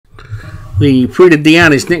The Prix de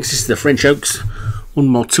Diane is next. This is the French Oaks. 1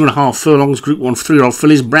 mile, 2.5 furlongs. Group 1, 3-year-old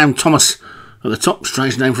fillies. Brown Thomas at the top.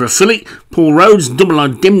 Strange name for a filly. Paul Rhodes. Double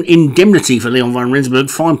Indemnity for Leon van Rensburg.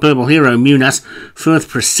 Fine Purple Hero. Munas. Firth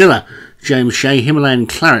Priscilla. James Shea. Himalayan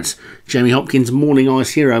Clarets. Jamie Hopkins. Morning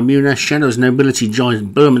Ice Hero. Munas. Shadows Nobility.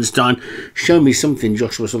 Giant Bermanstein. Show Me Something.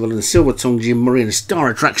 Joshua Sutherland. Silver Tongue. Jim Murray. And Star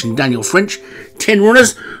Attraction. Daniel French. 10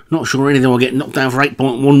 runners. Not sure anything will get knocked down for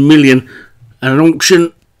 8.1 million at an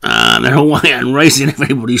auction. And they're away and racing. If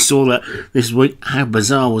anybody saw that this week, how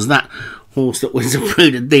bizarre was that? Horse that wins the Prix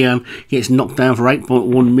de Diane gets knocked down for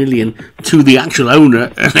 8.1 million to the actual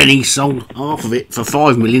owner, and then he sold half of it for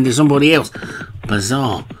 5 million to somebody else.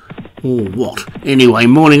 Bizarre. Or what? Anyway,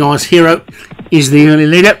 Morning Ice Hero is the early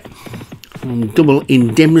leader from Double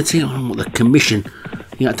Indemnity. I don't know what the commission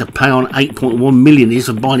he had to pay on 8.1 million is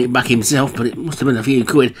for buying it back himself, but it must have been a few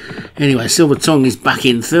quid. Anyway, Silver Tongue is back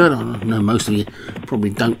in third. I know most of you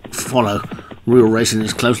probably don't follow real racing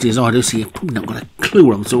as closely as I do, so you've probably not got a clue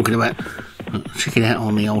what I'm talking about. Check it out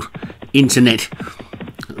on the old internet.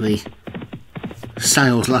 The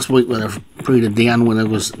sales last week where the Prix de Diane winner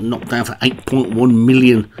was knocked down for 8.1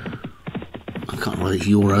 million. I can't remember if it's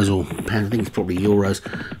euros or pounds. I think it's probably euros.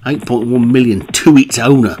 8.1 million to its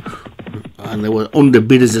owner. And there were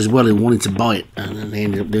underbidders as well who wanted to buy it, and then they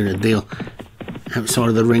ended up doing a deal outside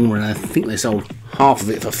of the ring where I think they sold half of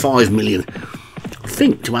it for 5 million. I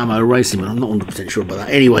think to Ammo Racing, but I'm not 100% sure about that.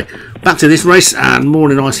 Anyway, back to this race, and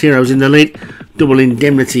Morning Ice Heroes in the lead. Double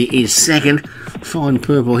Indemnity is second. Fine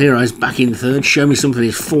Purple Heroes back in third. Show Me Something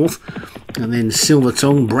is fourth, and then Silver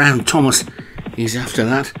Tongue. Brown Thomas is after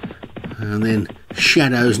that, and then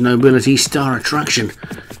Shadows Nobility. Star Attraction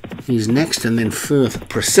is next, and then Firth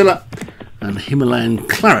Priscilla and Himalayan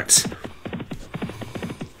Clarets.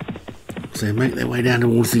 So they make their way down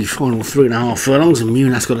towards the final 3.5 furlongs, and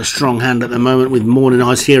Munas got a strong hand at the moment with Morning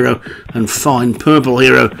Ice Hero and Fine Purple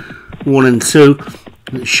Hero 1 and 2.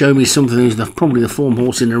 Show Me Something, who's probably the form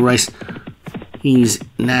horse in the race. He's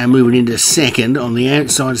now moving into second. On the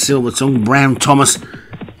outside, Silver Tongue. Brown Thomas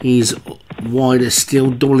is wider still.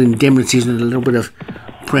 Double Indemnities and a little bit of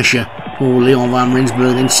pressure for Leon van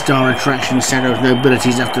Rensburg. Then Star Attraction, Shadows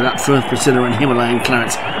Nobilities after that. Firth Priscilla and Himalayan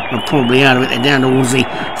Clarets are probably out of it. They're down towards the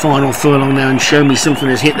final furlong now, and Show Me Something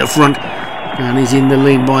has hit the front and he's in the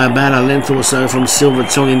lead by about a length or so from Silver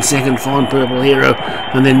Tongue in second. Fine Purple Hero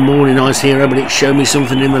and then Morning Ice Hero, but it's Show Me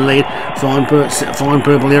Something in the lead. Fine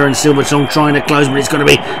Purple Hero and Silver Tongue trying to close, but it's going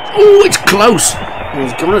to be, oh, it's close. I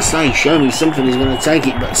was going to say Show Me Something is going to take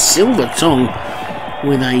it, but Silver Tongue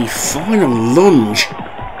with a final lunge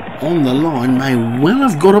on the line may well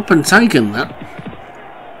have got up and taken that.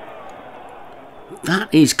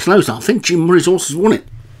 That is close. I think Jim Murray's horse has won it.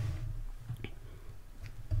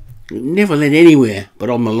 It never led anywhere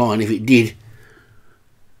but on the line if it did.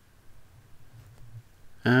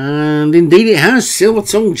 And indeed it has. Silver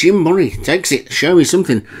Tongue, Jim Murray takes it. Show Me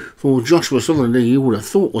Something for Joshua Sutherland, who you would have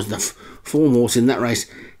thought was the form horse in that race,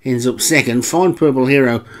 ends up second. Fine Purple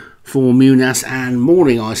Hero for Munas and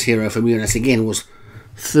Morning Ice Hero for Munas again was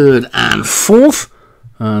third and fourth.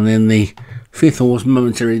 And then the fifth horse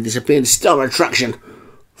momentarily disappeared. Star Attraction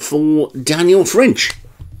for Daniel French.